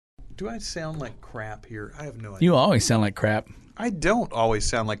Do I sound like crap here? I have no idea. You always sound like crap. I don't always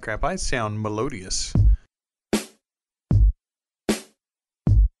sound like crap. I sound melodious.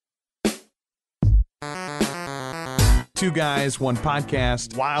 Two guys, one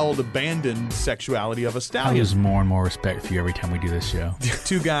podcast. Wild, abandoned sexuality of a I stallion. lose more and more respect for you every time we do this show.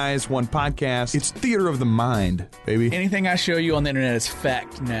 Two guys, one podcast. It's theater of the mind, baby. Anything I show you on the internet is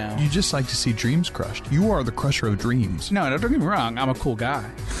fact now. You just like to see dreams crushed. You are the crusher of dreams. No, don't get me wrong. I'm a cool guy.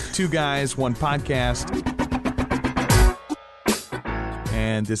 Two guys, one podcast.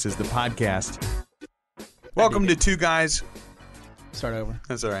 And this is the podcast. Welcome to Two Guys. Start over.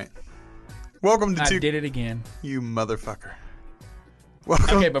 That's all right. Welcome to I Two... did it again. You motherfucker.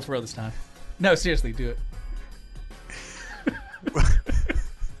 Welcome... Okay, but for real this time. No, seriously, do it.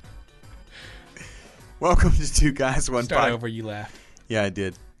 Welcome to Two Guys, One Start Podcast. over, you laughed. Yeah, I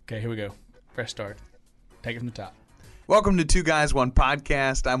did. Okay, here we go. Fresh start. Take it from the top. Welcome to Two Guys, One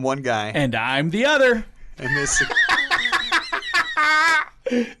Podcast. I'm one guy. And I'm the other. And this...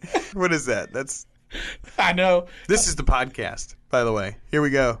 What is that? That's... I know. This is the podcast, by the way. Here we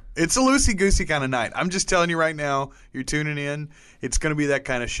go. It's a loosey-goosey kind of night. I'm just telling you right now, you're tuning in, it's going to be that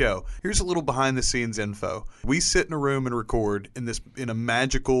kind of show. Here's a little behind-the-scenes info. We sit in a room and record in a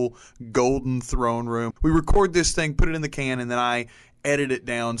magical golden throne room. We record this thing, put it in the can, and then I edit it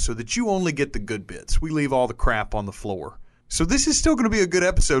down so that you only get the good bits. We leave all the crap on the floor. So this is still going to be a good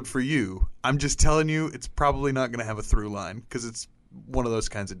episode for you. I'm just telling you, it's probably not going to have a through line because it's one of those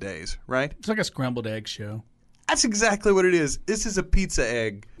kinds of days, right? It's like a scrambled egg show. That's exactly what it is. This is a pizza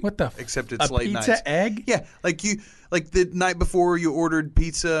egg. What the Except it's late nights. A pizza egg? Yeah, like the night before you ordered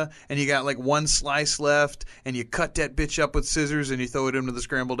pizza and you got like one slice left and you cut that bitch up with scissors and you throw it into the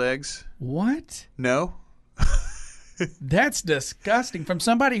scrambled eggs. What? No? That's disgusting. From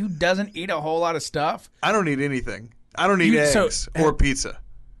somebody who doesn't eat a whole lot of stuff. I don't eat anything. I don't eat eggs or pizza.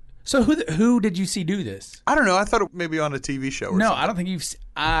 So who did you see do this? I don't know. I thought it maybe on a TV show or No, something. I don't think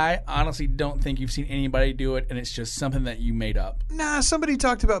I honestly don't think you've seen anybody do it, and it's just something that you made up. Nah, somebody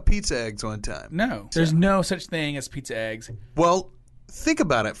talked about pizza eggs one time. No, there's no such thing as pizza eggs. Well, think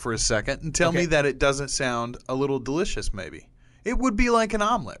about it for a second and tell me Okay. that it doesn't sound a little delicious maybe. It would be like an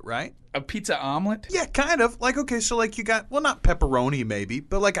omelet, right? A pizza omelet? Yeah, kind of. Like, okay, so like you got, well, not pepperoni maybe,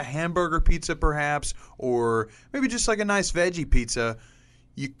 but like a hamburger pizza perhaps, or maybe just like a nice veggie pizza.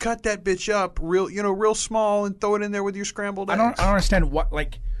 You cut that bitch up real small and throw it in there with your scrambled eggs. I don't understand what,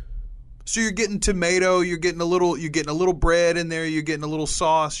 like. So you're getting tomato, you're getting a little bread in there, you're getting a little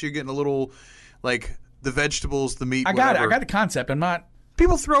sauce, you're getting a little, like, the vegetables, the meat, I got whatever. it. I got the concept. I'm not.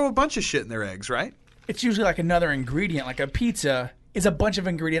 People throw a bunch of shit in their eggs, right? It's usually like another ingredient. Like a pizza is a bunch of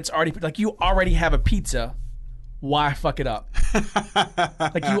ingredients already. Like you already have a pizza. Why fuck it up?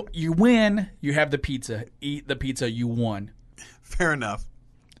 Like you win, you have the pizza. Eat the pizza, you won. Fair enough.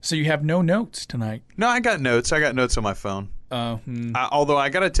 So you have no notes tonight. No, I got notes. I got notes on my phone. Although I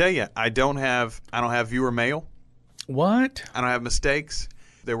got to tell you, I don't have viewer mail. What? I don't have mistakes.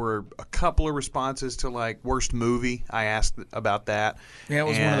 There were a couple of responses to like worst movie. I asked about that. Yeah, it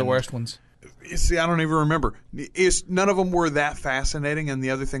was one of the worst ones. You see, I don't even remember. None of them were that fascinating. And the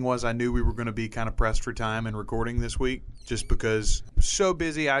other thing was I knew we were going to be kind of pressed for time in recording this week just because I'm so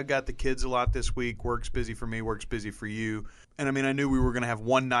busy. I got the kids a lot this week. Work's busy for me. Work's busy for you. And I mean, I knew we were going to have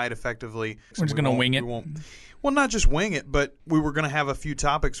one night effectively. We're just going to wing it. Well, not just wing it, but we were going to have a few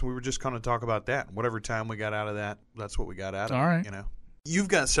topics and we were just going to talk about that. Whatever time we got out of that, that's what we got out of it. All right. You know. You've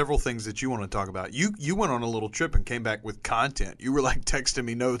got several things that you want to talk about. You went on a little trip and came back with content. You were like texting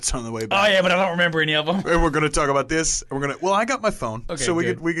me notes on the way back. Oh yeah, but I don't remember any of them. And we're going to talk about this. And Well, I got my phone, okay, so we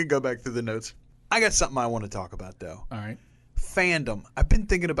good. could go back through the notes. I got something I want to talk about though. All right. Fandom. I've been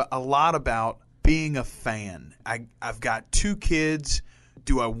thinking a lot about being a fan. I've got two kids.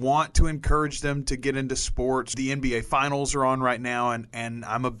 Do I want to encourage them to get into sports? The NBA Finals are on right now, and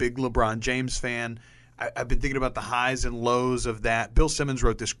I'm a big LeBron James fan. I've been thinking about the highs and lows of that. Bill Simmons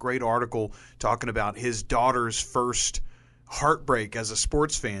wrote this great article talking about his daughter's first heartbreak as a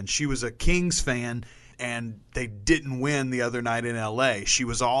sports fan. She was a Kings fan, and they didn't win the other night in L.A. She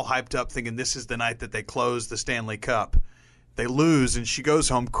was all hyped up thinking this is the night that they close the Stanley Cup. They lose, and she goes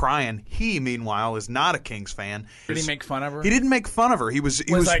home crying. He, meanwhile, is not a Kings fan. Did he make fun of her? He didn't make fun of her. He was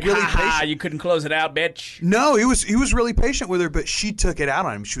like, really ha, patient. you couldn't close it out, bitch. No, he was really patient with her, but she took it out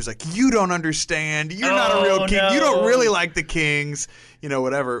on him. She was like, "You don't understand. You're not a real king. No. You don't really like the Kings,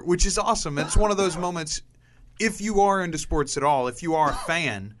 whatever." Which is awesome. It's one of those moments. If you are into sports at all, if you are a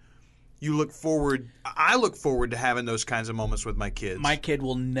fan, you look forward. I look forward to having those kinds of moments with my kids. My kid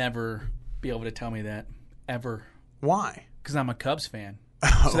will never be able to tell me that ever. Why? Because I'm a Cubs fan.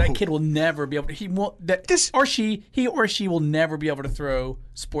 So that kid will never be able to. He won't. He or she will never be able to throw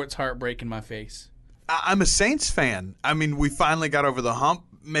sports heartbreak in my face. I'm a Saints fan. I mean, we finally got over the hump.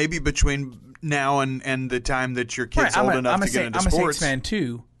 Maybe between now and the time that your kid's old enough to get into sports. I'm a Saints fan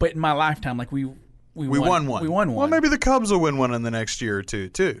too, but in my lifetime, like we won one. We won one. Well, maybe the Cubs will win one in the next year or two,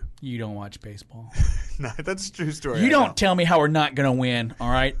 too. You don't watch baseball. No, that's a true story. You don't tell me how we're not going to win, all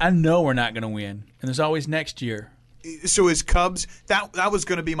right? I know we're not going to win, and there's always next year. So is Cubs, that was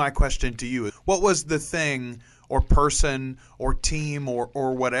going to be my question to you. What was the thing or person or team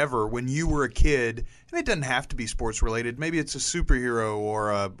or whatever when you were a kid, and it doesn't have to be sports related, maybe it's a superhero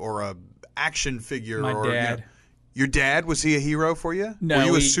or a action figure. My dad. You know, your dad, was he a hero for you? No,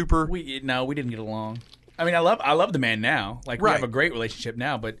 were you we didn't get along. I mean, I love the man now. Like, we have a great relationship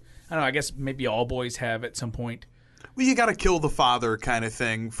now, but I don't know, I guess maybe all boys have at some point. Well, you got to kill the father kind of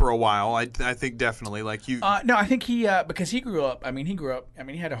thing for a while. I think definitely. Like you. No, I think he because he grew up. I mean,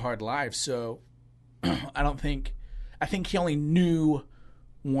 he had a hard life, so I think he only knew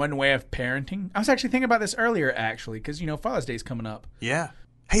one way of parenting. I was actually thinking about this earlier, actually, because Father's Day's coming up. Yeah.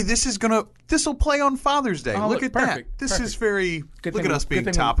 Hey, this will play on Father's Day. Look at perfect, that. This perfect. is very. Good look thing at us being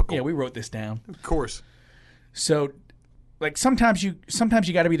topical. We wrote this down. Of course. So, like sometimes you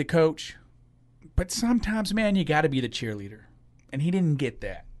got to be the coach. But sometimes, man, you got to be the cheerleader. And he didn't get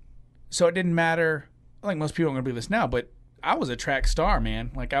that. So it didn't matter. I think most people are going to believe this now, but I was a track star,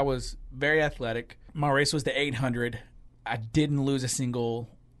 man. Like, I was very athletic. My race was the 800. I didn't lose a single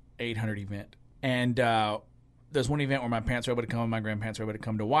 800 event. And there's one event where my parents were able to come and my grandparents were able to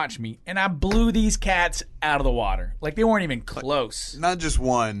come to watch me. And I blew these cats out of the water. Like, they weren't even close. Not just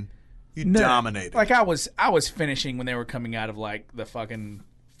one. You dominated. Like, I was finishing when they were coming out of, like, the fucking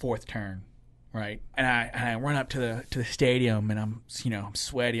fourth turn. Right, and I run up to the stadium, and I'm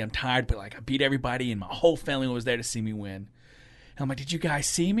sweaty, I'm tired, but like I beat everybody, and my whole family was there to see me win. And I'm like, did you guys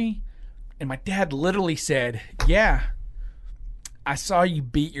see me? And my dad literally said, yeah, I saw you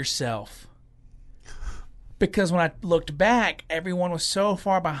beat yourself. Because when I looked back, everyone was so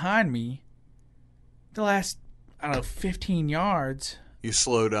far behind me. The last 15 yards. You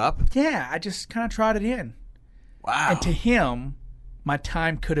slowed up? Yeah, I just kind of trotted in. Wow. And to him, my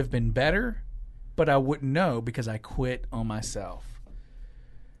time could have been better. But I wouldn't know because I quit on myself.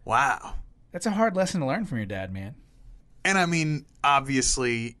 Wow. That's a hard lesson to learn from your dad, man. And I mean,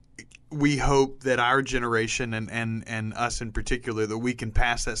 obviously, we hope that our generation and us in particular, that we can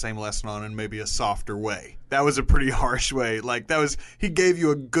pass that same lesson on in maybe a softer way. That was a pretty harsh way. Like, he gave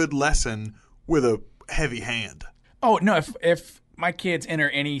you a good lesson with a heavy hand. Oh, no, if my kids enter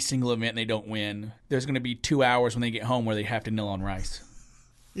any single event and they don't win, there's going to be 2 hours when they get home where they have to kneel on rice.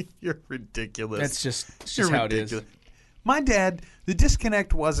 You're ridiculous. That's just how ridiculous. It is. My dad, the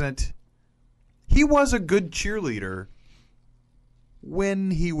disconnect wasn't. He was a good cheerleader when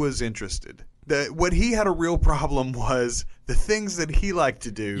he was interested. What he had a real problem was the things that he liked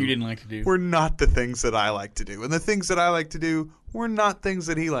to do. You didn't like to do. Were not the things that I like to do, and the things that I like to do were not things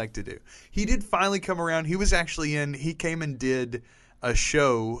that he liked to do. He did finally come around. He was actually in. He came and did a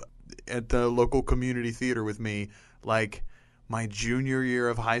show at the local community theater with me, like my junior year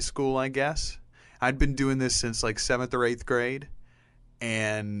of high school, I guess. I'd been doing this since like 7th or 8th grade.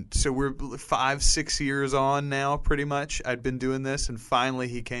 And so we're 5-6 years on now, pretty much. I'd been doing this, and finally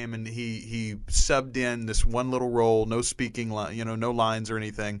he came and he subbed in this one little role, no speaking, no lines or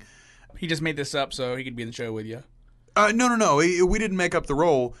anything. He just made this up so he could be in the show with you. No. We didn't make up the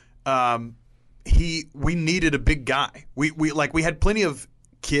role. We needed a big guy. We had plenty of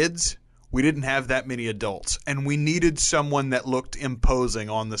kids. We didn't have that many adults, and we needed someone that looked imposing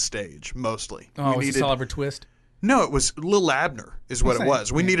on the stage, mostly. Oh, was it Oliver Twist? No, it was Lil Abner is what it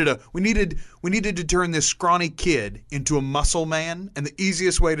was. We needed to turn this scrawny kid into a muscle man, and the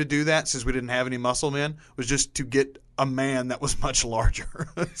easiest way to do that, since we didn't have any muscle men, was just to get a man that was much larger.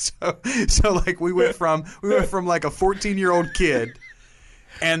 so like we went from like a 14-year-old kid.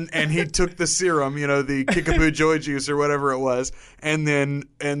 And he took the serum, the Kickapoo Joy Juice or whatever it was, and then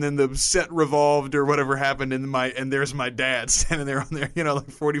the set revolved or whatever happened, and there's my dad standing there on there, like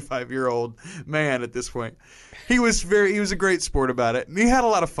 45-year-old man at this point. He was a great sport about it, and he had a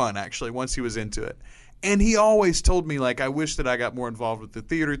lot of fun actually once he was into it. And he always told me, like, I wish that I got more involved with the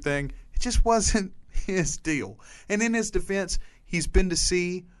theater thing. It just wasn't his deal. And in his defense, he's been to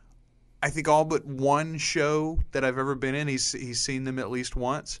see, I think, all but one show that I've ever been in. He's seen them at least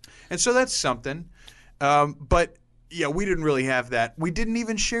once. And so that's something. But, yeah, we didn't really have that. We didn't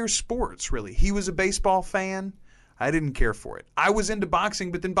even share sports, really. He was a baseball fan. I didn't care for it. I was into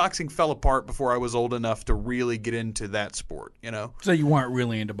boxing, but then boxing fell apart before I was old enough to really get into that sport, you know? So you weren't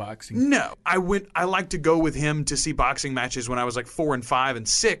really into boxing? No. I liked to go with him to see boxing matches when I was like 4 and 5 and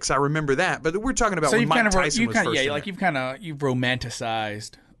 6. I remember that. But we're talking about when Mike Tyson was first in there. You've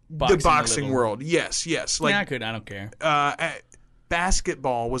romanticized boxing the boxing world. Yes. Like, I don't care.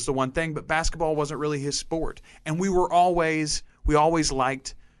 Basketball was the one thing, but basketball wasn't really his sport. And we always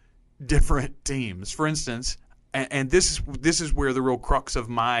liked different teams. For instance, and this is where the real crux of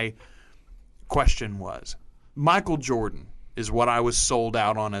my question was. Michael Jordan is what I was sold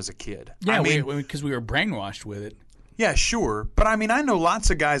out on as a kid. Yeah, I mean, because we were brainwashed with it. Yeah, sure. But I mean, I know lots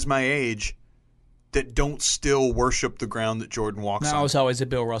of guys my age that don't still worship the ground that Jordan walks on. I was always a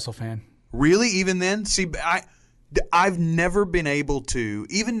Bill Russell fan. Really? Even then? See, I've never been able to,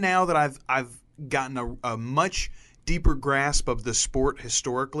 even now that I've gotten a much deeper grasp of the sport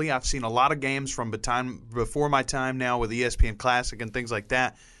historically. I've seen a lot of games from before my time now with ESPN Classic and things like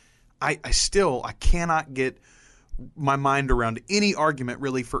that. I cannot get my mind around any argument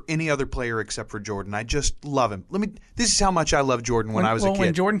really for any other player except for Jordan. I just love him. This is how much I loved Jordan when I was a kid.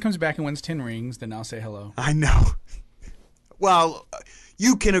 When Jordan comes back and wins 10 rings, then I'll say hello. I know. Well,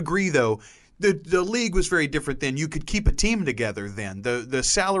 you can agree though. The league was very different then. You could keep a team together then. The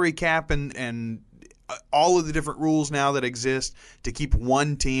salary cap and all of the different rules now that exist to keep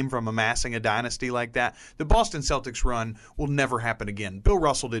one team from amassing a dynasty like that. The Boston Celtics run will never happen again. Bill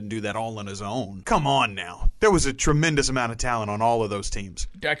Russell didn't do that all on his own. Come on now. There was a tremendous amount of talent on all of those teams.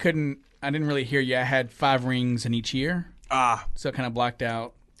 I didn't really hear you. I had 5 rings in each year. So it kind of blocked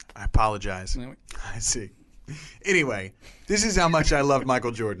out. I apologize. I see. Anyway, this is how much I loved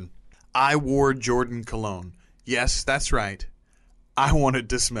Michael Jordan. I wore Jordan cologne. Yes, that's right. I wanted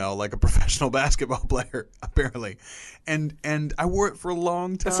to smell like a professional basketball player, apparently. And I wore it for a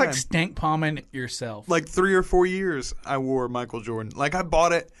long time. That's like stank palming yourself. Like 3 or 4 years I wore Michael Jordan. Like I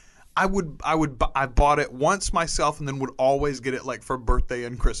bought it. I bought it once myself and then would always get it like for birthday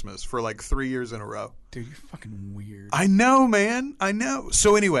and Christmas for like 3 years in a row. Dude, you're fucking weird. I know, man. I know.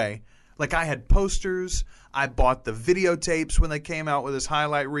 So anyway, like I had posters. I bought the videotapes when they came out with his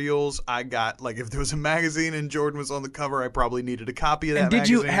highlight reels. I got, like, if there was a magazine and Jordan was on the cover, I probably needed a copy of that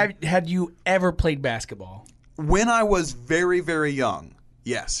magazine. And had you ever played basketball? When I was very, very young,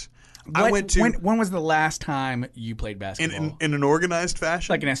 yes. When was the last time you played basketball? In an organized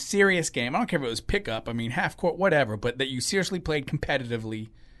fashion? Like in a serious game. I don't care if it was pickup, half court, whatever, but that you seriously played competitively.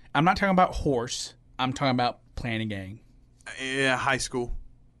 I'm not talking about horse. I'm talking about playing a game. Yeah, high school.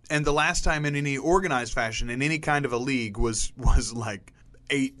 And the last time in any organized fashion, in any kind of a league, was like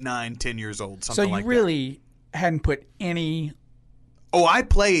 8, 9, 10 years old, something like that. So you really hadn't put any... Oh, I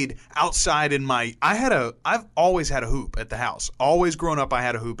played outside in my... I've always had a hoop at the house. Always growing up, I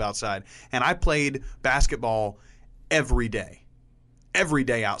had a hoop outside. And I played basketball every day. Every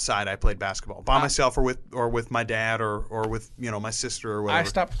day outside, I played basketball. By myself or with my dad or with, my sister or whatever. I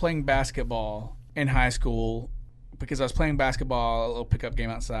stopped playing basketball in high school because I was playing basketball, a little pickup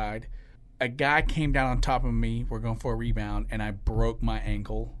game outside. A guy came down on top of me. We're going for a rebound, and I broke my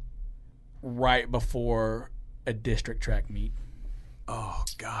ankle right before a district track meet. Oh,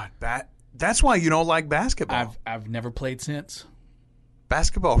 God. That's why you don't like basketball. I've never played since.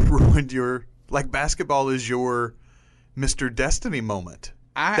 Basketball ruined your... Like, basketball is your Mr. Destiny moment.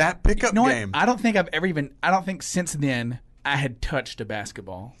 That pickup game. I don't think since then I had touched a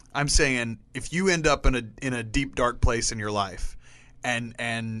basketball. I'm saying if you end up in a deep, dark place in your life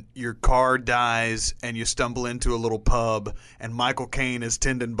and your car dies and you stumble into a little pub and Michael Caine is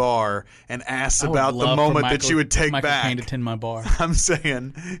tending bar and asks about the moment that you would take Michael back. Caine to tend my bar. I'm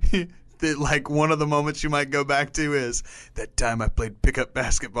saying that like one of the moments you might go back to is that time I played pickup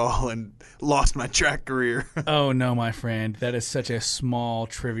basketball and lost my track career. Oh no, my friend, that is such a small,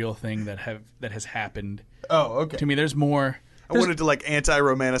 trivial thing that has happened. Oh, okay. To me, there's more. I wanted to like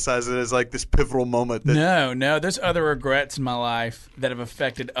anti-romanticize it as like this pivotal moment. No. There's other regrets in my life that have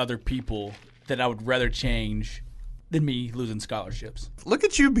affected other people that I would rather change than me losing scholarships. Look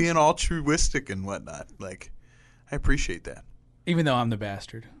at you being altruistic and whatnot. Like, I appreciate that. Even though I'm the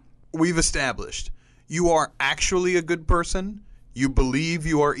bastard. We've established you are actually a good person. You believe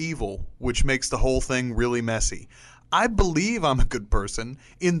you are evil, which makes the whole thing really messy. I believe I'm a good person.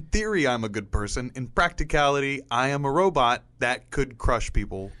 In theory, I'm a good person. In practicality, I am a robot that could crush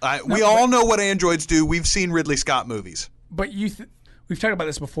people. We all know what androids do. We've seen Ridley Scott movies. But we've talked about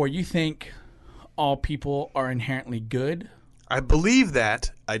this before. You think all people are inherently good? I believe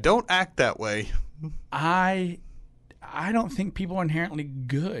that. I don't act that way. I don't think people are inherently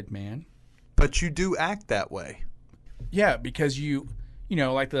good, man. But you do act that way. Yeah, because you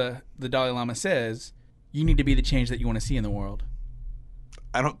know, like the Dalai Lama says, You need to be the change that you want to see in the world.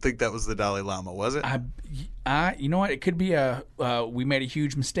 I don't think that was the Dalai Lama, was it? You know what? It could be we made a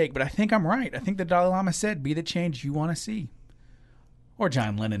huge mistake, but I think I'm right. I think the Dalai Lama said, be the change you want to see. Or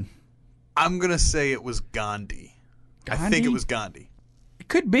John Lennon. I'm going to say it was Gandhi. I think it was Gandhi. It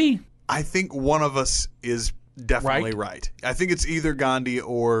could be. I think one of us is definitely right. I think it's either Gandhi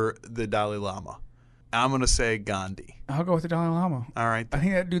or the Dalai Lama. I'm going to say Gandhi. I'll go with the Dalai Lama. All right. I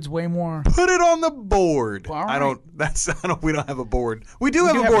think that dude's way more. Put it on the board. Well, all right. We don't have a board. We do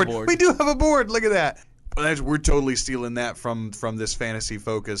have a board. We do have a board. Look at that. We're totally stealing that from this Fantasy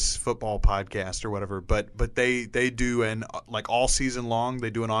Focus football podcast or whatever. But they do like all season long, they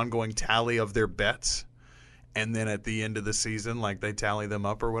do an ongoing tally of their bets. And then at the end of the season, like they tally them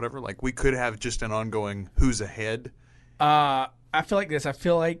up or whatever. Like we could have just an ongoing who's ahead. I feel like this. I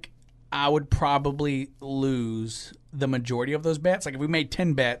feel like I would probably lose the majority of those bets. Like if we made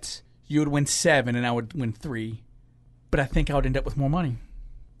 10 bets, you would win 7 and I would win 3. But I think I would end up with more money.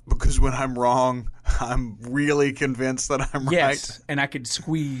 Because when I'm wrong, I'm really convinced that I'm right. Yes, and I could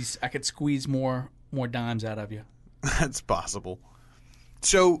squeeze more dimes out of you. That's possible.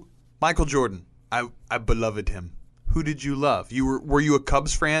 So, Michael Jordan, I beloved him. Who did you love? Were you a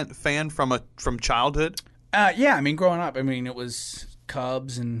Cubs fan from childhood? Yeah, I mean growing up, it was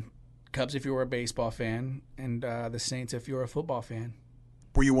Cubs if you were a baseball fan, and the Saints if you were a football fan.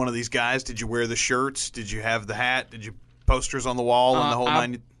 Were you one of these guys? Did you wear the shirts? Did you have the hat? Did you posters on the wall and the whole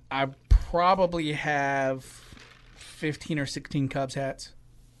nine? I probably have 15 or 16 Cubs hats,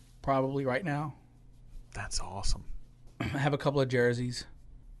 probably right now. That's awesome. I have a couple of jerseys.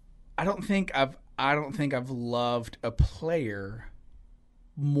 I don't think I've loved a player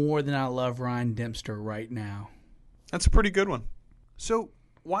more than I love Ryan Dempster right now. That's a pretty good one. So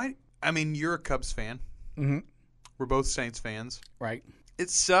why? You're a Cubs fan. Mm-hmm. We're both Saints fans. Right. It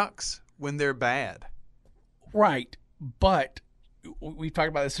sucks when they're bad. Right. But we talked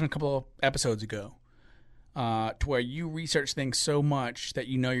about this in a couple of episodes ago, to where you research things so much that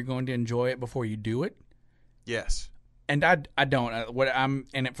you know you're going to enjoy it before you do it. Yes. And I don't. I'm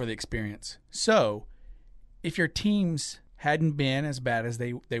in it for the experience. So if your teams hadn't been as bad as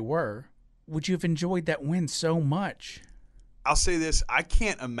they were, would you have enjoyed that win so much? I'll say this. I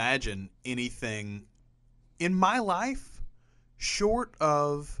can't imagine anything in my life short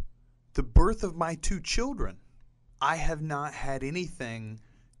of the birth of my 2 children. I have not had anything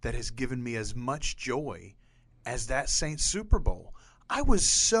that has given me as much joy as that Saints Super Bowl. I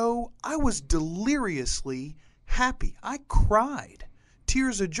was deliriously happy. I cried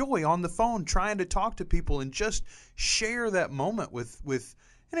tears of joy on the phone trying to talk to people and just share that moment with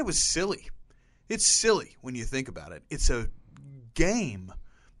and it was silly. It's silly when you think about it. It's a game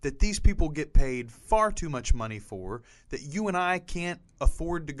that these people get paid far too much money for, that you and I can't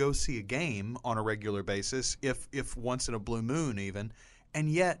afford to go see a game on a regular basis, if once in a blue moon even. And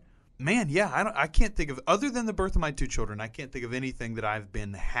yet, man, yeah, I can't think of, other than the birth of my 2 children, I can't think of anything that I've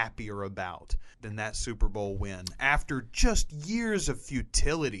been happier about than that Super Bowl win after just years of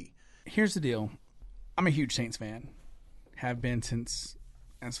futility. Here's the deal. I'm a huge Saints fan. Have been since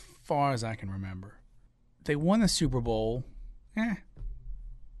as far as I can remember. They won the Super Bowl.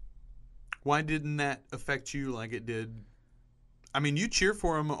 Why didn't that affect you like it did? You cheer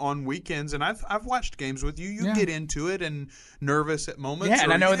for them on weekends, and I've watched games with you. You get into it and nervous at moments. Yeah,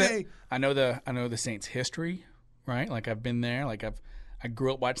 and I know the Saints history, right? Like I've been there. Like I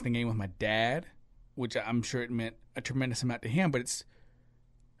grew up watching the game with my dad, which I'm sure it meant a tremendous amount to him. But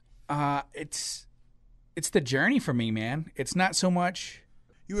it's the journey for me, man. It's not so much.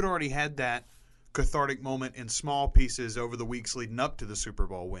 You had already had that cathartic moment in small pieces over the weeks leading up to the Super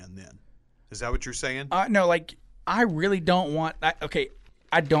Bowl win. Then, is that what you're saying? No, like. I really don't want –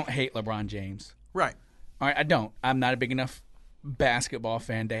 I don't hate LeBron James. Right. All right, I don't. I'm not a big enough basketball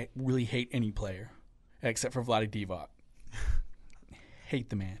fan to really hate any player except for Vlade Divac. Hate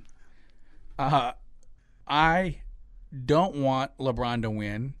the man. I don't want LeBron to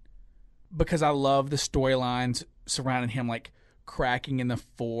win because I love the storylines surrounding him, like cracking in the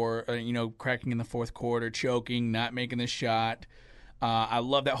fourth quarter, choking, not making the shot. I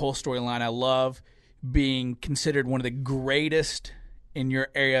love that whole storyline. I love – being considered one of the greatest in your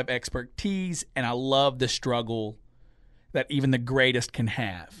area of expertise, and I love the struggle that even the greatest can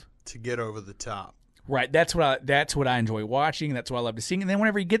have to get over the top. Right, that's what I enjoy watching. That's what I love to see. And then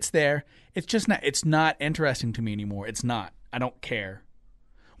whenever he gets there, it's not interesting to me anymore. It's not. I don't care.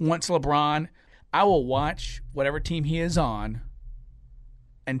 Once LeBron, I will watch whatever team he is on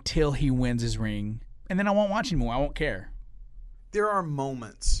until he wins his ring, and then I won't watch anymore. I won't care. There are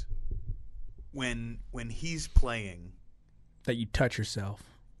moments when he's playing that you touch yourself.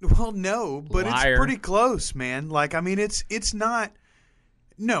 Well, no, but Liar. It's pretty close, man. Like, I mean, it's not.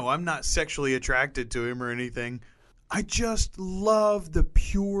 No, I'm not sexually attracted to him or anything. I just love the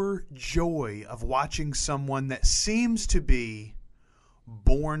pure joy of watching someone that seems to be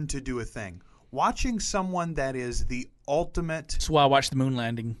born to do a thing. Watching someone that is the ultimate. That's why I watch the moon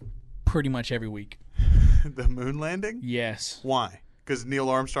landing pretty much every week. The moon landing? Yes. Why? Because Neil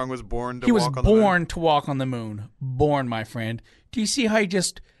Armstrong was born to He was walk on the moon? born to walk on the moon. Born, my friend. Do you see how he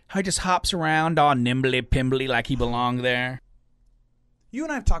just hops around all nimbly pimbly like he belonged there? You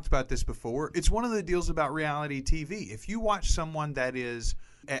and I have talked about this before. It's one of the deals about reality TV. If you watch someone that is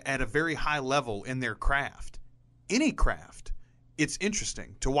at a very high level in their craft, any craft, it's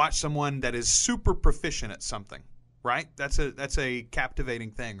interesting to watch someone that is super proficient at something, right? That's a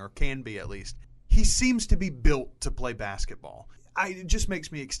captivating thing, or can be at least. He seems to be built to play basketball. It just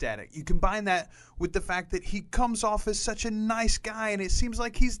makes me ecstatic. You combine that with the fact that he comes off as such a nice guy, and it seems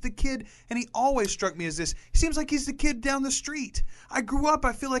like he's the kid, and he always struck me as this. He seems like he's the kid down the street. I grew up,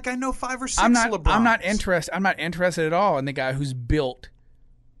 I feel like I know 5 or 6 LeBrons. I'm not interested at all in the guy who's built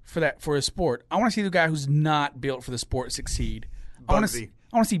for his sport. I want to see the guy who's not built for the sport succeed. Bugsy.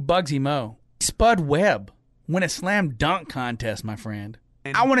 I want to see Bugsy Moe. Spud Webb win a slam dunk contest, my friend.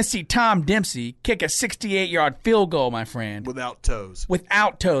 I want to see Tom Dempsey kick a 68-yard field goal, my friend. Without toes.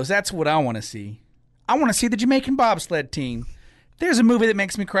 Without toes. That's what I want to see. I want to see the Jamaican bobsled team. There's a movie that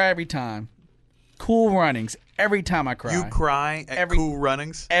makes me cry every time. Cool Runnings. Every time I cry. You cry at Cool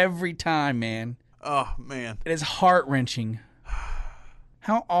Runnings? Every time, man. Oh, man. It is heart-wrenching.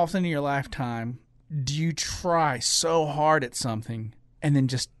 How often in your lifetime do you try so hard at something and then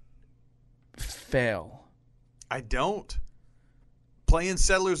just fail? I don't. Playing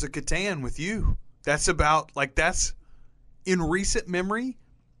Settlers of Catan with you. That's in recent memory,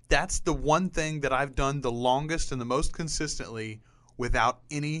 that's the one thing that I've done the longest and the most consistently without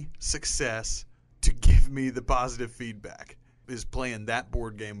any success to give me the positive feedback, is playing that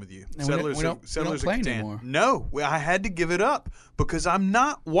board game with you. And we don't play of Catan. anymore. No, I had to give it up because I'm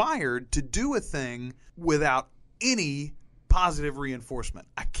not wired to do a thing without any positive reinforcement.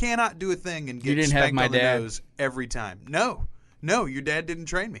 I cannot do a thing and get spanked on the nose every time. No, your dad didn't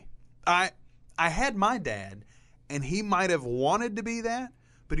train me. I had my dad, and he might have wanted to be that,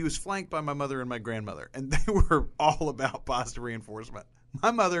 but he was flanked by my mother and my grandmother, and they were all about positive reinforcement. My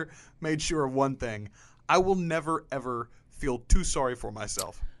mother made sure of one thing. I will never, ever feel too sorry for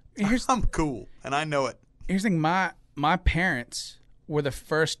myself. I'm cool, and I know it. Here's the thing. My parents were the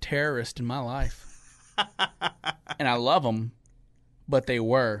first terrorists in my life, and I love them, but they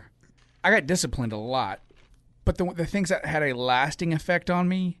were. I got disciplined a lot. But the things that had a lasting effect on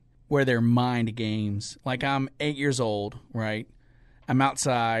me were their mind games. Like, I'm 8 years old, right? I'm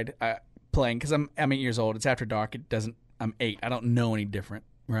outside playing because I'm 8 years old. It's after dark. I'm 8. I don't know any different,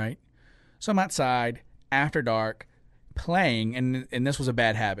 right? So I'm outside after dark playing, and this was a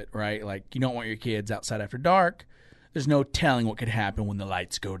bad habit, right? Like, you don't want your kids outside after dark. There's no telling what could happen when the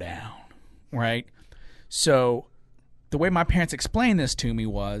lights go down, right? So the way my parents explained this to me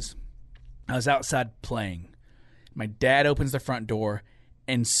was I was outside playing. My dad opens the front door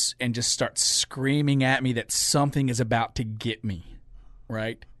and just starts screaming at me that something is about to get me,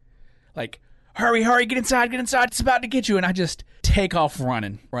 right? Like, hurry, get inside, it's about to get you. And I just take off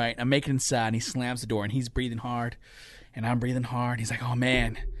running, right? I make it inside, and he slams the door, and he's breathing hard, and I'm breathing hard. He's like, oh,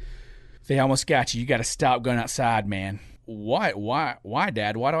 man, they almost got you. You got to stop going outside, man. Why,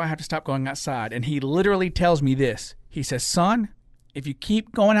 Dad? Why do I have to stop going outside? And he literally tells me this. He says, son, if you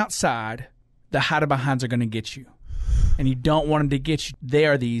keep going outside, the hide-behinds are going to get you. And you don't want them to get you. They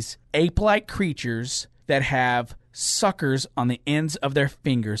are these ape-like creatures that have suckers on the ends of their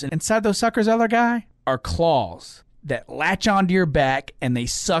fingers. And inside those suckers, other guy, are claws that latch onto your back, and they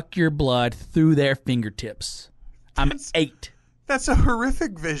suck your blood through their fingertips. I'm 8. That's a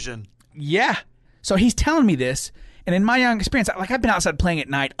horrific vision. Yeah. So he's telling me this, and in my young experience, I've been outside playing at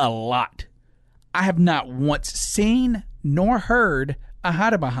night a lot. I have not once seen nor heard a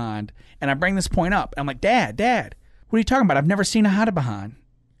hide-behind. And I bring this point up. I'm like, Dad, what are you talking about? I've never seen a hide-behind.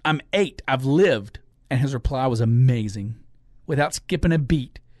 I'm 8. I've lived. And his reply was amazing. Without skipping a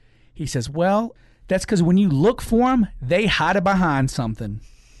beat, he says, well, that's because when you look for them, they hide behind something.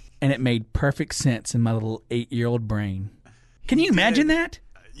 And it made perfect sense in my little 8-year-old brain. Can you imagine that?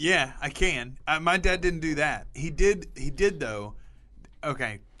 Yeah, I can. My dad didn't do that. He did though.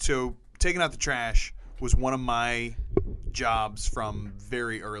 Okay, so taking out the trash was one of my jobs from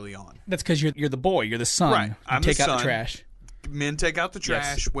very early on. That's because you're the boy. You're the son. Right. I'm the son. Take out the trash. Men take out the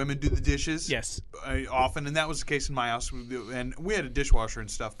trash. Yes. Women do the dishes. Yes. Often, and that was the case in my house. And we had a dishwasher and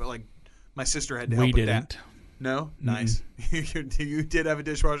stuff, but like my sister had to help with that. No? Nice. You did have a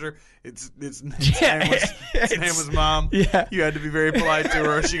dishwasher? Its name was Mom. Yeah. You had to be very polite to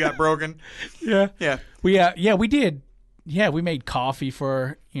her or she got broken. Yeah. Yeah. We did. Yeah, we made coffee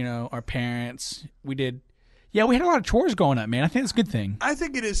for, our parents. We did. Yeah, we had a lot of chores going up, man. I think it's a good thing. I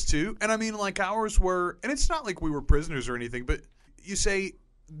think it is too. And I mean, like ours were, and it's not like we were prisoners or anything, but you say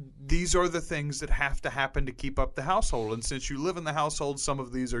these are the things that have to happen to keep up the household. And since you live in the household, some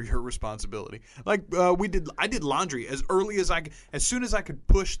of these are your responsibility. Like I did laundry as soon as I could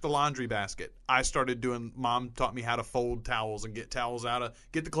push the laundry basket. I started doing. Mom taught me how to fold towels and get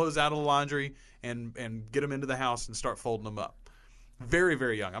the clothes out of the laundry and get them into the house and start folding them up. Very,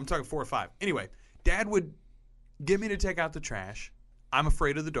 very young. I'm talking 4 or 5. Anyway, Dad would get me to take out the trash. I'm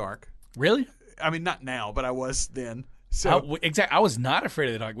afraid of the dark. Really? I mean, not now, but I was then. So I was not afraid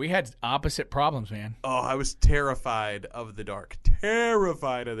of the dark. We had opposite problems, man. Oh, I was terrified of the dark.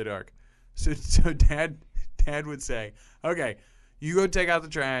 Terrified of the dark. So Dad would say, "Okay, you go take out the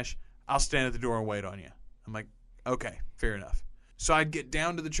trash. I'll stand at the door and wait on you." I'm like, "Okay, fair enough." So I'd get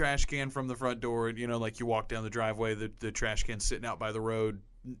down to the trash can from the front door. Like you walk down the driveway, the trash can's sitting out by the road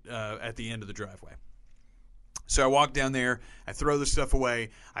at the end of the driveway. So I walk down there. I throw the stuff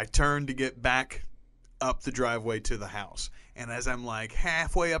away. I turn to get back up the driveway to the house. And as I'm like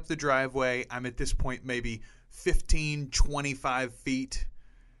halfway up the driveway, I'm at this point maybe 15, 25 feet,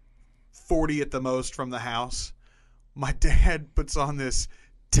 40 at the most from the house. My dad puts on this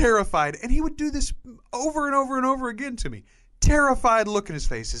terrified, and he would do this over and over and over again to me. Terrified look in his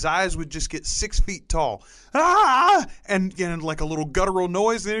face. His eyes would just get 6 feet tall. Ah! And like a little guttural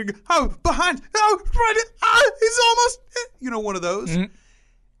noise. And he'd go, "Oh, behind! Oh, right! Ah! He's almost..." One of those. Mm-hmm.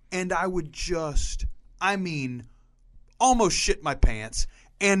 And I would almost shit my pants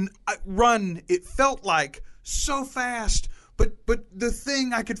and I run. It felt like so fast, but the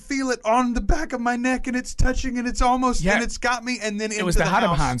thing, I could feel it on the back of my neck and it's touching and it's almost, and it's got me. And then it was the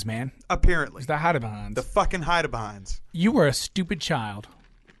hide-a-behinds, man. Apparently. It was the hide-a-behinds. The fucking hide-a-behinds. You were a stupid child.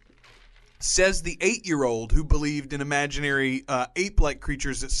 Says the 8-year-old who believed in imaginary ape-like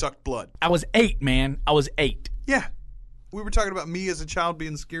creatures that sucked blood. I was 8, man. I was 8. Yeah. We were talking about me as a child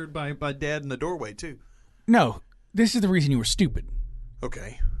being scared by Dad in the doorway, too. No, this is the reason you were stupid.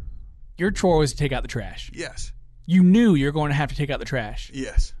 Okay. Your chore was to take out the trash. Yes. You knew you were going to have to take out the trash.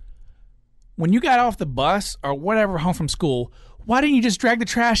 Yes. When you got off the bus or whatever home from school, why didn't you just drag the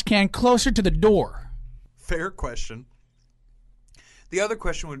trash can closer to the door? Fair question. The other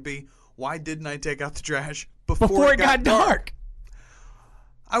question would be, why didn't I take out the trash before it got dark?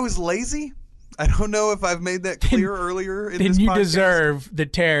 I was lazy. I don't know if I've made that clear earlier in this podcast. Then you deserve the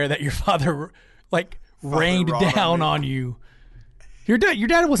terror that your father rained down on you. Your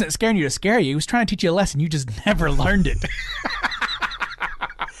dad wasn't scaring you to scare you. He was trying to teach you a lesson. You just never learned it.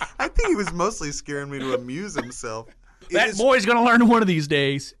 I think he was mostly scaring me to amuse himself. That boy's going to learn one of these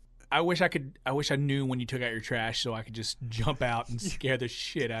days. I wish I knew when you took out your trash so I could just jump out and scare the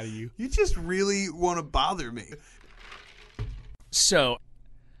shit out of you. You just really want to bother me. So,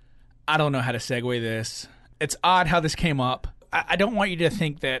 I don't know how to segue this. It's odd how this came up. I don't want you to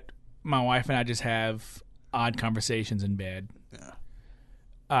think that my wife and I just have odd conversations in bed.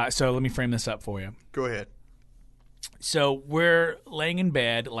 Yeah. So let me frame this up for you. Go ahead. So we're laying in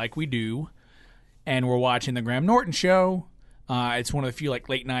bed like we do, and we're watching the Graham Norton show. It's one of the few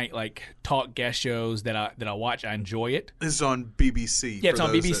late night talk guest shows that I watch. I enjoy it. This is on BBC. Yeah, it's on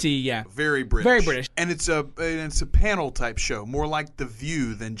BBC. Yeah, very British. Very British. And it's a panel type show, more like The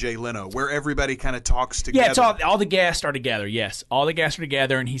View than Jay Leno, where everybody kind of talks together. Yeah, it's all the guests are together. Yes, all the guests are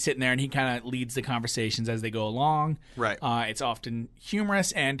together, and he's sitting there and he kind of leads the conversations as they go along. Right. It's often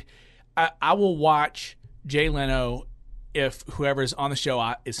humorous, and I will watch Jay Leno. If whoever's on the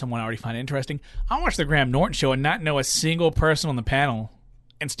show is someone I already find interesting, I'll watch the Graham Norton show and not know a single person on the panel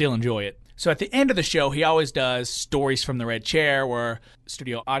and still enjoy it. So at the end of the show, he always does stories from the red chair where a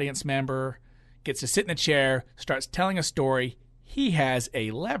studio audience member gets to sit in the chair, starts telling a story. He has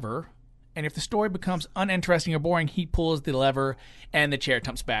a lever, and if the story becomes uninteresting or boring, he pulls the lever and the chair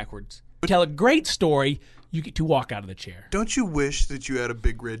tumps backwards. To tell a great story, you get to walk out of the chair. Don't you wish that you had a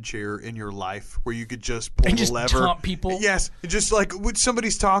big red chair in your life where you could just pull the lever? And just people? Yes. Just when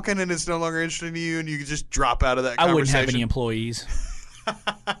somebody's talking and it's no longer interesting to you and you could just drop out of that conversation. I wouldn't have any employees.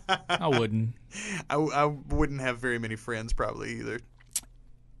 I wouldn't. I wouldn't have very many friends probably either.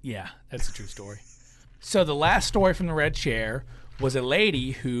 Yeah, that's a true story. So the last story from the red chair was a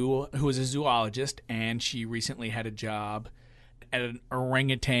lady who was a zoologist, and she recently had a job at an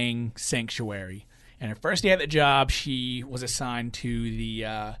orangutan sanctuary. And her first day at the job, she was assigned to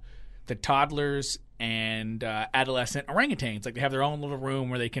the toddlers and adolescent orangutans. Like, they have their own little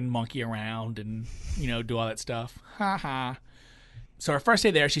room where they can monkey around and, do all that stuff. Ha ha. So her first day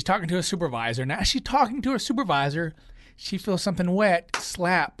there, she's talking to a supervisor. Now, as she's talking to her supervisor, she feels something wet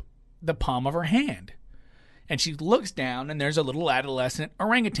slap the palm of her hand. And she looks down, and there's a little adolescent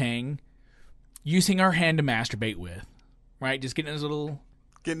orangutan using her hand to masturbate with. Right? Just getting his little...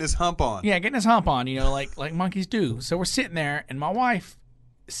 Getting his hump on. Yeah, getting his hump on, like monkeys do. So we're sitting there, and my wife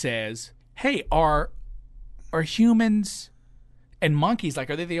says, hey, are humans and monkeys,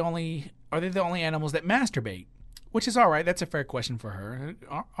 like, are they the only animals that masturbate? Which is all right. That's a fair question for her.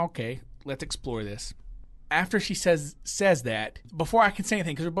 Okay, let's explore this. After she says that, before I can say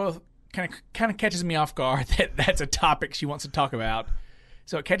anything, because we're both kind of catches me off guard that that's a topic she wants to talk about.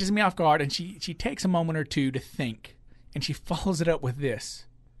 So it catches me off guard, and she takes a moment or two to think, and she follows it up with this.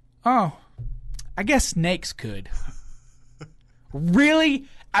 Oh, I guess snakes could. Really?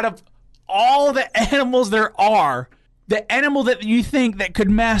 Out of all the animals there are, the animal that you think that could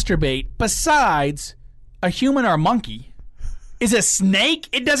masturbate besides a human or a monkey is a snake?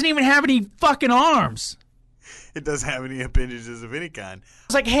 It doesn't even have any fucking arms. It doesn't have any appendages of any kind.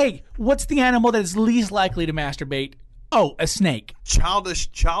 It's like, hey, what's the animal that is least likely to masturbate? Oh, a snake.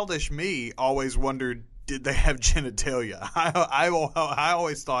 Childish me always wondered, did they have genitalia? I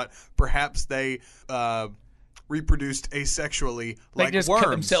always thought perhaps they reproduced asexually, like they just worms.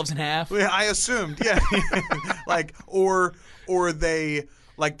 Cut themselves in half. I assumed, yeah, like or they.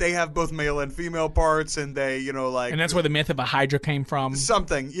 Like, they have both male and female parts, and they, like... And that's where the myth of a hydra came from?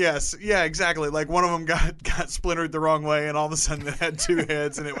 Something, yes. Yeah, exactly. Like, one of them got splintered the wrong way, and all of a sudden it had two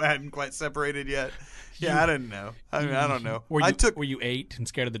heads, and it hadn't quite separated yet. Yeah, I didn't know. I mean, I don't know. Were you 8 and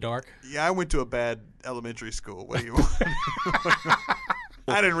scared of the dark? Yeah, I went to a bad elementary school. What do you want?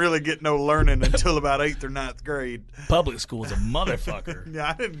 I didn't really get no learning until about 8th or 9th grade. Public school is a motherfucker. Yeah,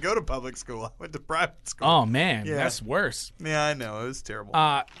 I didn't go to public school. I went to private school. Oh, man. Yeah. That's worse. Yeah, I know. It was terrible.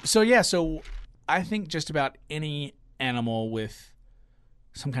 So I think just about any animal with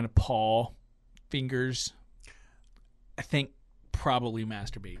some kind of paw, fingers, I think probably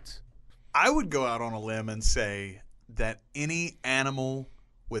masturbates. I would go out on a limb and say that any animal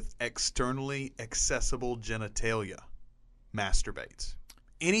with externally accessible genitalia masturbates.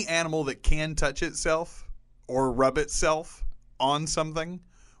 Any animal that can touch itself or rub itself on something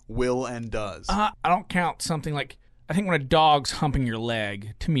will and does. I don't count something like, I think when a dog's humping your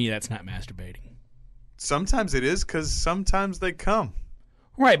leg, to me that's not masturbating. Sometimes it is, because sometimes they come.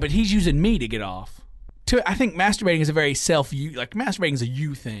 Right, but he's using me to get off. I think masturbating is a very like, masturbating is a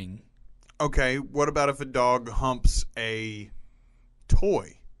you thing. Okay, what about if a dog humps a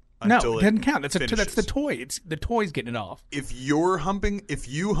toy? No, it doesn't count. That's the toy. It's the toy's getting it off. If you hump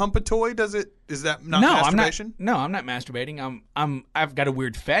a toy, is that not masturbation? I'm not masturbating. I've got a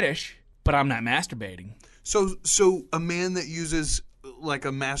weird fetish, but I'm not masturbating. So a man that uses like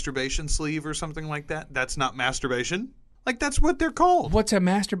a masturbation sleeve or something like that, that's not masturbation? Like, that's what they're called. What's a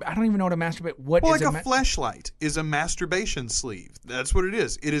masturbate? I don't even know what a masturbate. Like a fleshlight is a masturbation sleeve. That's what it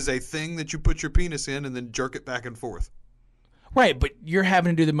is. It is a thing that you put your penis in and then jerk it back and forth. Right, but you're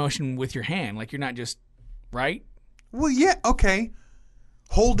having to do the motion with your hand. Like, you're not just, right? Well, yeah, okay.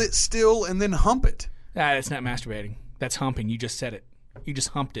 Hold it still and then hump it. That's not masturbating. That's humping. You just said it. You just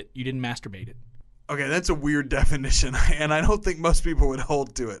humped it. You didn't masturbate it. Okay, that's a weird definition, and I don't think most people would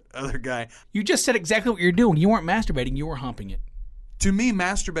hold to it. Other guy. You just said exactly what you're doing. You weren't masturbating. You were humping it. To me,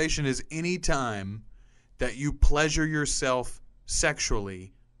 masturbation is any time that you pleasure yourself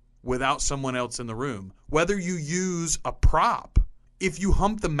sexually without someone else in the room. Whether you use a prop. If you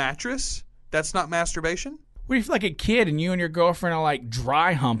hump the mattress, that's not masturbation? What if you're like a kid and you and your girlfriend are like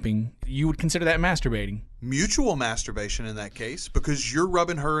dry humping? You would consider that masturbating. Mutual masturbation in that case, because you're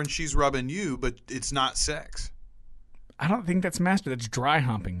rubbing her and she's rubbing you, but it's not sex. I don't think that's that's dry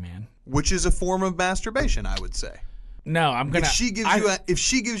humping, man. Which is a form of masturbation, I would say. No, I'm gonna. If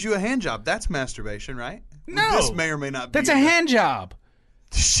she gives you a hand job, that's masturbation, right? No, this may or may not be. That's a hand job.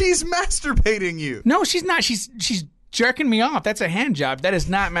 She's masturbating you. No, she's not. She's jerking me off. That's a hand job. That is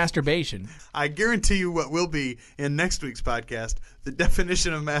not masturbation. I guarantee you what will be in next week's podcast, the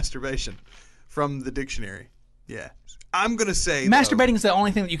definition of masturbation from the dictionary. Yeah. I'm going to say masturbating is the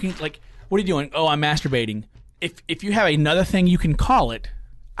only thing that you can, like, what are you doing? Oh, I'm masturbating. If you have another thing you can call it,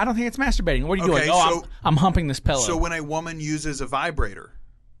 I don't think it's masturbating. What are you doing? Oh, I'm humping this pillow. So when a woman uses a vibrator,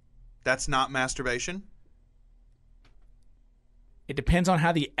 that's not masturbation? It depends on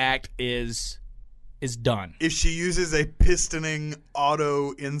how the act is done. If she uses a pistoning,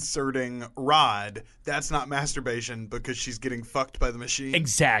 auto-inserting rod, that's not masturbation because she's getting fucked by the machine.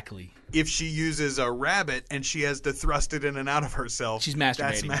 Exactly. If she uses a rabbit and she has to thrust it in and out of herself, she's masturbating.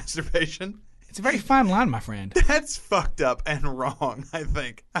 That's masturbation. It's a very fine line, my friend. That's fucked up and wrong, I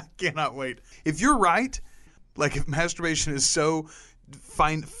think. I cannot wait. If you're right, like if masturbation is so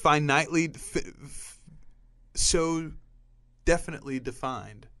finitely, so definitely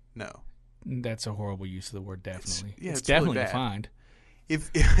defined. No. That's a horrible use of the word definitely. It's definitely really bad. defined. If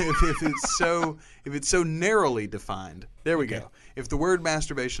it's so narrowly defined, there we go. If the word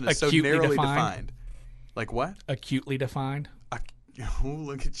masturbation is Acutely so narrowly defined. Like what? Acutely defined. Oh,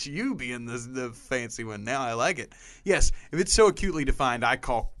 look at you being the fancy one now. I like it. Yes, if it's so acutely defined, I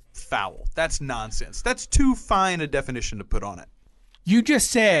call foul. That's nonsense. That's too fine a definition to put on it. You just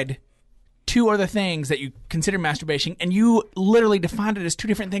said two other things that you consider masturbation, and you literally defined it as two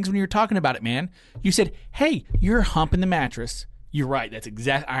different things when you were talking about it, man. You said, hey, you're humping the mattress. You're right. That's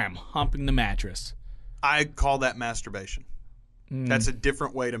I am humping the mattress. I call that masturbation. That's a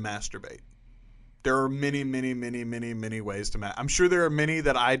different way to masturbate. There are many, many, many, many, many ways to masturbate. I'm sure there are many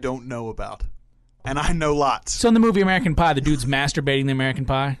that I don't know about. And I know lots. So in the movie American Pie, the dude's masturbating the American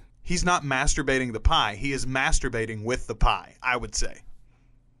Pie? He's not masturbating the pie. He is masturbating with the pie, I would say.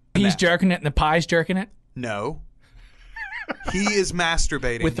 He's jerking it and the pie's jerking it? No. He is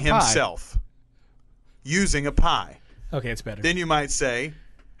masturbating with the himself using a pie. Okay, it's better. Then you might say,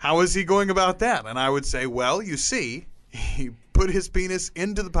 how is he going about that? And I would say, well, you see, he put his penis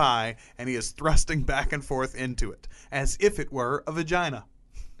into the pie and he is thrusting back and forth into it as if it were a vagina.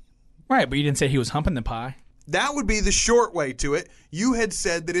 Right, but you didn't say he was humping the pie. That would be the short way to it. You had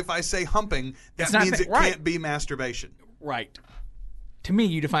said that if I say humping, that means it can't be masturbation. Right. To me,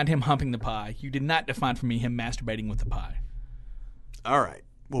 you defined him humping the pie. You did not define for me him masturbating with the pie. All right.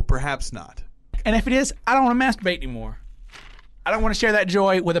 Well, perhaps not. And if it is, I don't want to masturbate anymore. I don't want to share that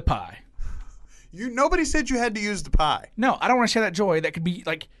joy with a pie. Nobody said you had to use the pie. No, I don't want to share that joy. That could be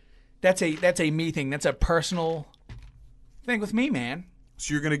like, that's a me thing. That's a personal thing with me, man.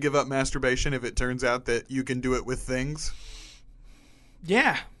 So you're going to give up masturbation if it turns out that you can do it with things?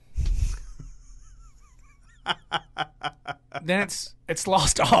 Yeah. Then it's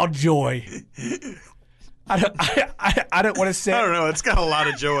lost all joy. I don't want to say. I don't know. It's got a lot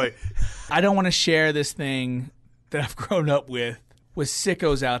of joy. I don't want to share this thing that I've grown up with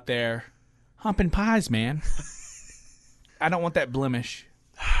sickos out there humping pies, man. I don't want that blemish.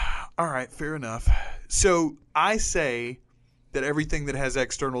 All right, fair enough. So I say that everything that has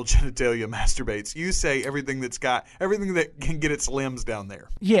external genitalia masturbates. You say everything that can get its limbs down there.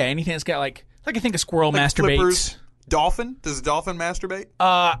 Yeah, anything that's got like I think a squirrel masturbates. Flippers. Dolphin? Does a dolphin masturbate?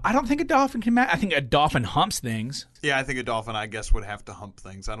 I don't think a dolphin can I think a dolphin humps things. Yeah, I think a dolphin, I guess, would have to hump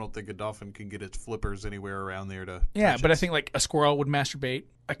things. I don't think a dolphin can get its flippers anywhere around there to Yeah, but it. I think like a squirrel would masturbate.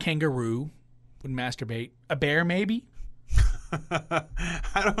 A kangaroo would masturbate. A bear, maybe? I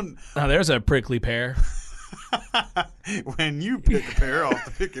don't... Oh, there's a prickly pear. When you pick a pear, I'll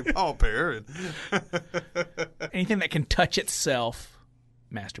pick a paw pear. And Anything that can touch itself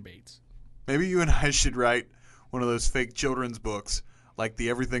masturbates. Maybe you and I should write one of those fake children's books, like the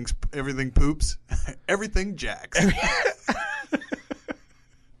everything poops, everything jacks.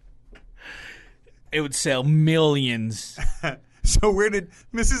 It would sell millions. So where did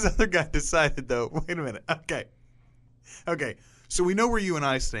Mrs. Other Guy decided, though? Wait a minute. Okay. So we know where you and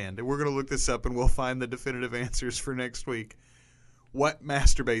I stand, and we're going to look this up, and we'll find the definitive answers for next week. What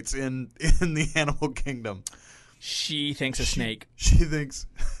masturbates in the animal kingdom? She thinks a snake. She thinks...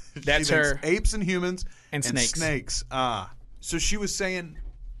 That's she thinks her. Apes and humans and snakes. So she was saying,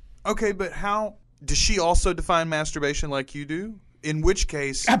 okay, but how does she also define masturbation like you do? In which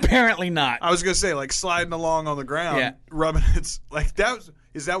case, Apparently not. I was gonna say like sliding along on the ground, rubbing it's like that.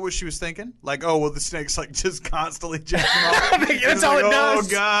 Is that what she was thinking? Like, oh well, the snake's like just constantly jacking off. That's all it does.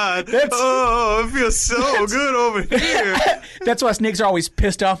 Oh God! Oh, it feels so good over here. That's why snakes are always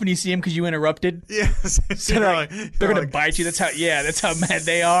pissed off when you see them because you interrupted. Yes. So they're gonna bite you. That's how mad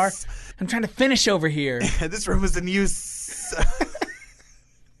they are. I'm trying to finish over here. This room is in use.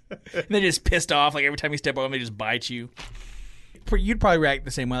 And they're just pissed off. Like every time you step over, they just bite you. You'd probably react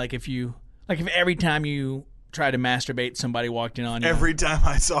the same way. Like if every time you try to masturbate, somebody walked in on you. Every time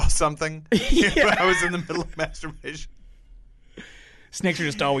I saw something, when I was in the middle of masturbation. Snakes are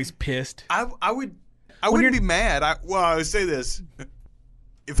just always pissed. I wouldn't be mad. I would say this.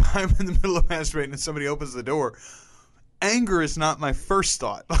 If I'm in the middle of masturbating and somebody opens the door, anger is not my first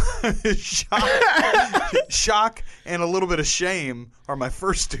thought. Shock and a little bit of shame are my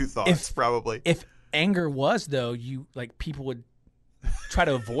first two thoughts, probably. If anger was, though, people would try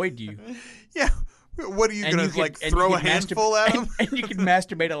to avoid you. Yeah. What are you going to, throw a handful at them? And you could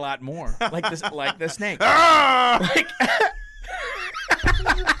masturbate a lot more, like the snake. Ah!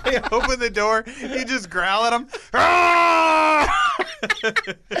 They open the door, you just growl at them. Ah! What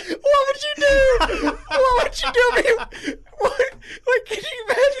would you do? What you doing? What? Like, can you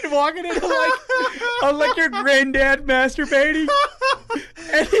imagine walking in on like your granddad masturbating,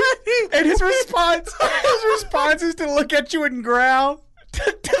 and his response is to look at you and growl,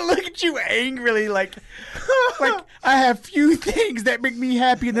 to look at you angrily, like I have few things that make me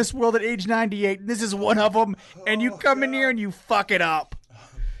happy in this world at age 98, and this is one of them. And you come in here and you fuck it up.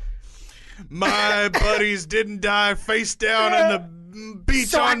 My buddies didn't die face down in the beach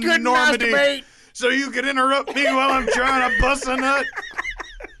So I on couldn't Normandy. masturbate. So you could interrupt me while I'm trying to bust a nut.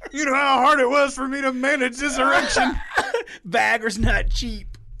 You know how hard it was for me to manage this erection. Viagra's not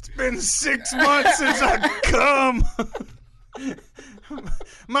cheap. It's been 6 months since I come.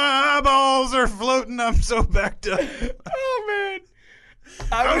 My eyeballs are floating. I'm so backed up. Oh, man.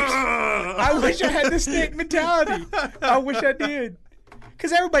 I wish I had the snake mentality. I wish I did.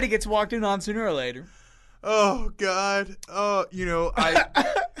 Because everybody gets walked in on sooner or later. Oh God. Oh, you know,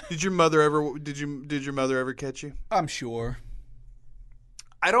 did your mother ever catch you? I'm sure.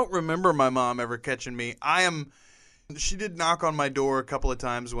 I don't remember my mom ever catching me. She did knock on my door a couple of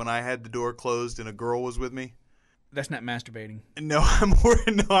times when I had the door closed and a girl was with me. That's not masturbating. No,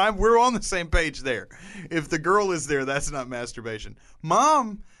 we're on the same page there. If the girl is there, that's not masturbation.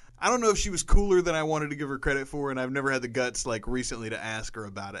 Mom, I don't know if she was cooler than I wanted to give her credit for, and I've never had the guts like recently to ask her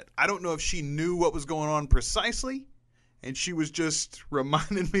about it. I don't know if she knew what was going on precisely, and she was just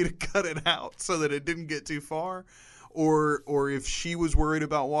reminding me to cut it out so that it didn't get too far, or if she was worried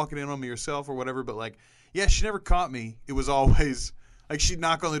about walking in on me herself or whatever. But like, yeah, she never caught me. It was always like she'd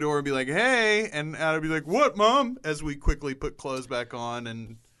knock on the door and be like, "Hey," and I'd be like, "What, Mom?" As we quickly put clothes back on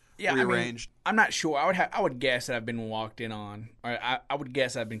and rearranged. I mean, I'm not sure. I would guess that I've been walked in on, or I would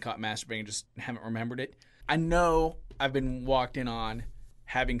guess I've been caught masturbating and just haven't remembered it. I know I've been walked in on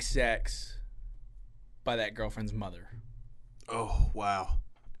having sex by that girlfriend's mother. Oh, wow.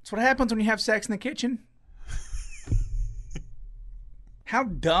 That's what happens when you have sex in the kitchen. How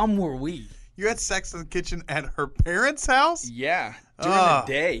dumb were we? You had sex in the kitchen at her parents' house? Yeah, during the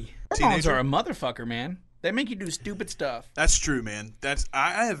day. Hormones Teenager? are a motherfucker, man. They make you do stupid stuff. That's true, man.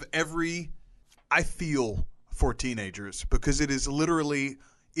 I feel for teenagers because it is literally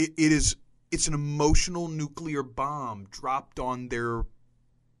it's an emotional nuclear bomb dropped on their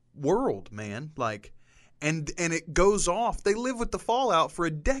world, man. Like and it goes off. They live with the fallout for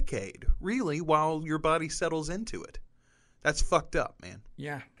a decade, really, while your body settles into it. That's fucked up, man.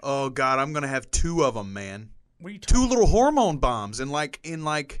 Yeah. Oh God, I'm gonna have 2 of them, man. What are you talking? 2 little hormone bombs in like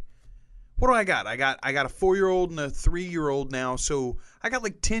what do I got? I got a 4-year-old and a 3-year-old now, so I got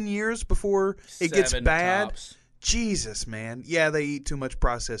like 10 years before it gets 7 bad. tops. Jesus, man. Yeah, they eat too much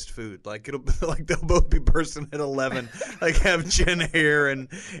processed food. Like it'll like they'll both be bursting at 11, like have chin hair and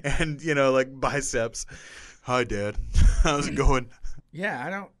you know like biceps. Hi, Dad. How's it going?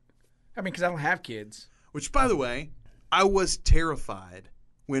 Yeah, because I don't have kids. Which, by the way, I was terrified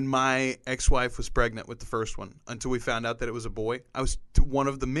when my ex-wife was pregnant with the first one until we found out that it was a boy. I was one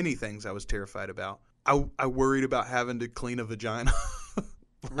of the many things I was terrified about. I worried about having to clean a vagina.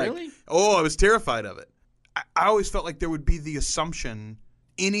 Really? Oh, I was terrified of it. I always felt like there would be the assumption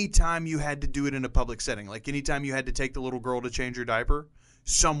anytime you had to do it in a public setting, like anytime you had to take the little girl to change her diaper,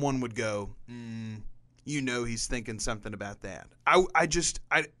 someone would go, you know he's thinking something about that. I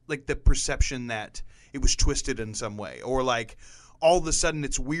like the perception that it was twisted in some way, or like all of a sudden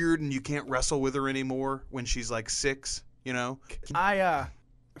it's weird and you can't wrestle with her anymore when she's like 6, you know?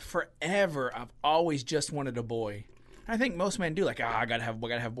 Forever, I've always just wanted a boy. I think most men do, like, I gotta have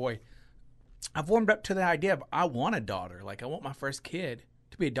a boy. I've warmed up to the idea of I want a daughter. Like, I want my first kid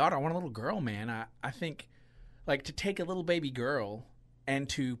to be a daughter. I want a little girl, man. I think, like, to take a little baby girl and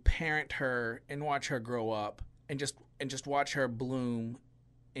to parent her and watch her grow up and just watch her bloom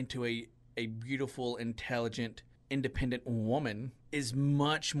into a beautiful, intelligent, independent woman is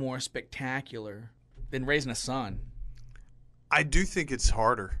much more spectacular than raising a son. I do think it's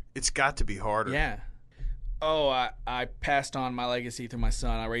harder. It's got to be harder. Yeah. Oh, I passed on my legacy through my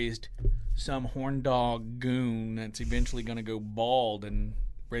son. I raised some horn dog goon that's eventually going to go bald and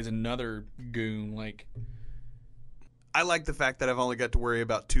raise another goon. Like, I like the fact that I've only got to worry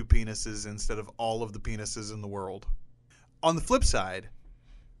about 2 penises instead of all of the penises in the world. On the flip side,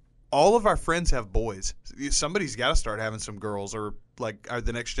 all of our friends have boys. Somebody's got to start having some girls, or like, are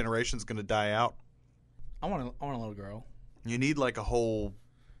the next generation's going to die out? I want a little girl. You need like a whole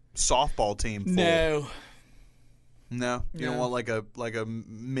softball team full. No, you don't want like a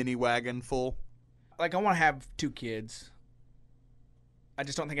mini wagon full. Like, I want to have 2 kids. I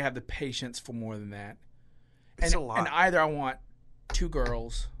just don't think I have the patience for more than that. It's a lot. And either I want 2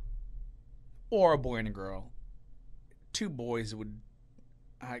 girls or a boy and a girl. 2 boys would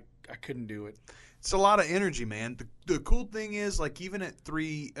I couldn't do it. It's a lot of energy, man. The cool thing is, like, even at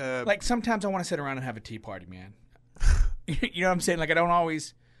 3... like, sometimes I want to sit around and have a tea party, man. You know what I'm saying? Like, I don't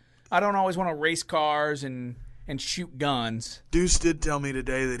always want to race cars and shoot guns. Deuce did tell me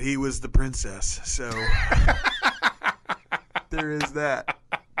today that he was the princess, so there is that.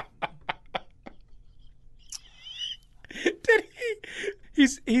 Did he?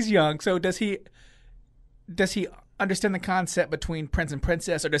 He's young, so does he understand the concept between prince and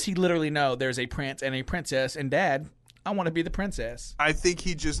princess, or does he literally know there's a prince and a princess, and Dad, I want to be the princess? I think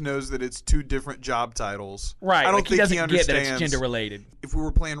he just knows that it's two different job titles. Right. I don't like think he doesn't he understands get that it's gender related. If we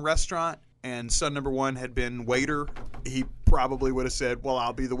were playing restaurant and son number 1 had been waiter, he probably would have said, well,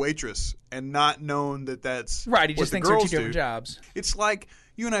 I'll be the waitress, and not known that that's right. He just what thinks the they're two girls different do. jobs. It's like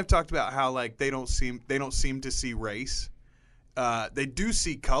you and I have talked about how like they don't seem to see race. They do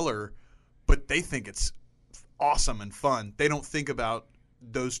see color, but they think it's awesome and fun. They don't think about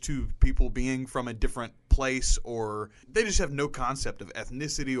those two people being from a different place, or they just have no concept of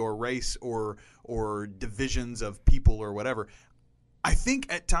ethnicity or race or divisions of people or whatever. I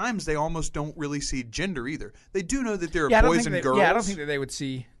think at times they almost don't really see gender either. They do know that there are boys and girls. Yeah, I don't think that they would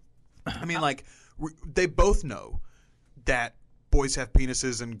see. I mean, like, they both know that boys have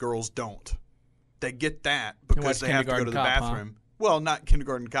penises and girls don't. They get that because they have to go to the bathroom. Huh? Well, not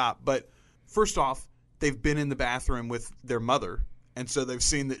Kindergarten Cop, but first off, they've been in the bathroom with their mother, and so they've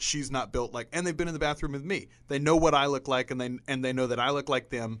seen that she's not built like, and they've been in the bathroom with me. They know what I look like, and they know that I look like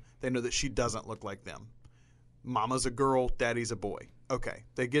them. They know that she doesn't look like them. Mama's a girl, daddy's a boy. Okay,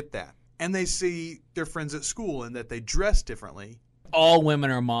 they get that. And they see their friends at school and that they dress differently. All women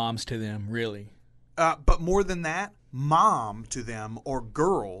are moms to them, really. But more than that, mom to them or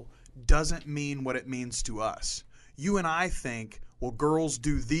girl doesn't mean what it means to us. You and I think, well, girls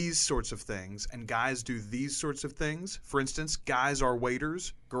do these sorts of things and guys do these sorts of things. For instance, guys are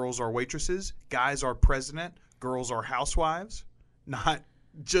waiters, girls are waitresses, guys are president, girls are housewives. Not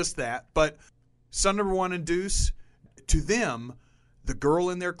just that, but son number 1 and Deuce, to them, the girl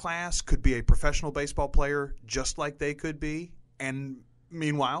in their class could be a professional baseball player just like they could be. And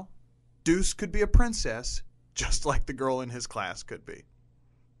meanwhile, Deuce could be a princess just like the girl in his class could be.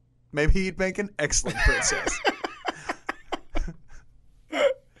 Maybe he'd make an excellent princess.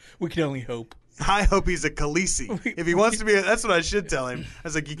 We can only hope. I hope he's a Khaleesi. If he wants to be, that's what I should tell him. I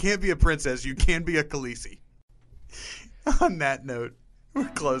was like, you can't be a princess. You can be a Khaleesi. On that note, we're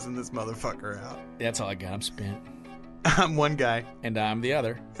closing this motherfucker out. That's all I got. I'm spent. I'm one guy. And I'm the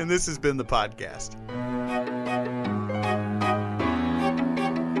other. And this has been the podcast.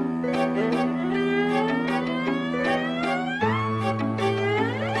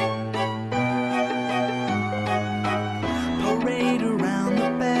 Parade around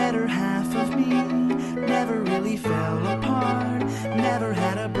the better half of me. Never really fell apart. Never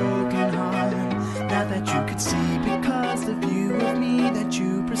had a broken heart. Not that you could see, because the view of me that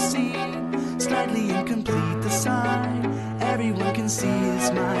you perceive, slightly incomplete the side. Everyone can see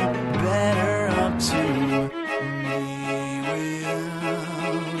is my better up to me will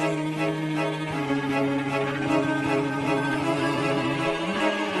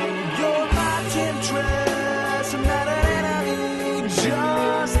you're my temptress, I'm not an enemy,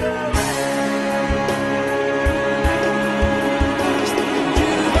 just the rest.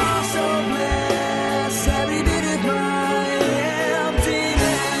 You also bless every bit of my emptiness.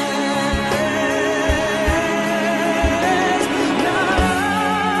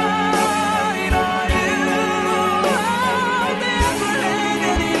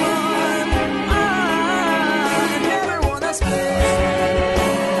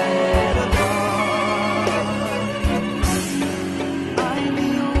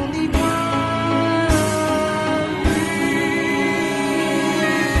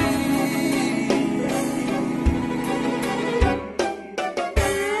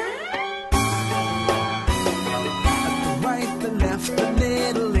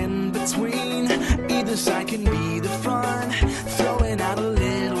 I can be the fun, throwing out a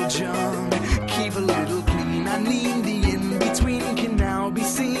little junk, keep a little clean. I mean the in-between can now be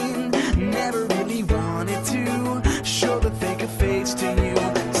seen. Never really wanted to show the fake of face to you,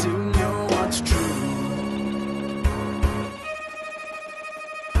 to know what's true.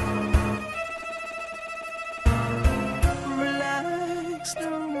 Relax,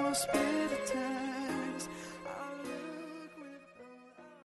 no more space.